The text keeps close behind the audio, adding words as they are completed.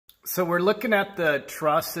So we're looking at the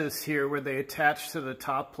trusses here where they attach to the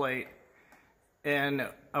top plate. And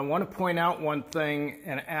I want to point out one thing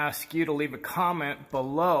and ask you to leave a comment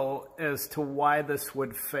below as to why this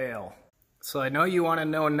would fail. So I know you want to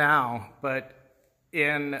know now, but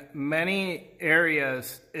in many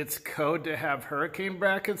areas, it's code to have hurricane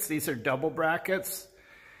brackets. These are double brackets.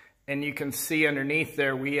 And you can see underneath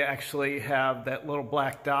there, we actually have that little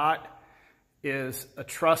black dot is a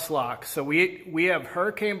truss lock. So we have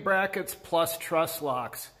hurricane brackets plus truss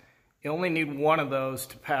locks. You only need one of those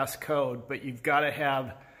to pass code, but you've got to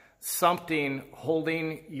have something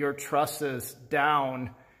holding your trusses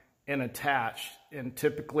down and attached. And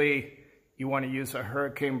typically you want to use a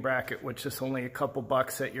hurricane bracket, which is only a couple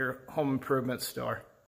bucks at your home improvement store.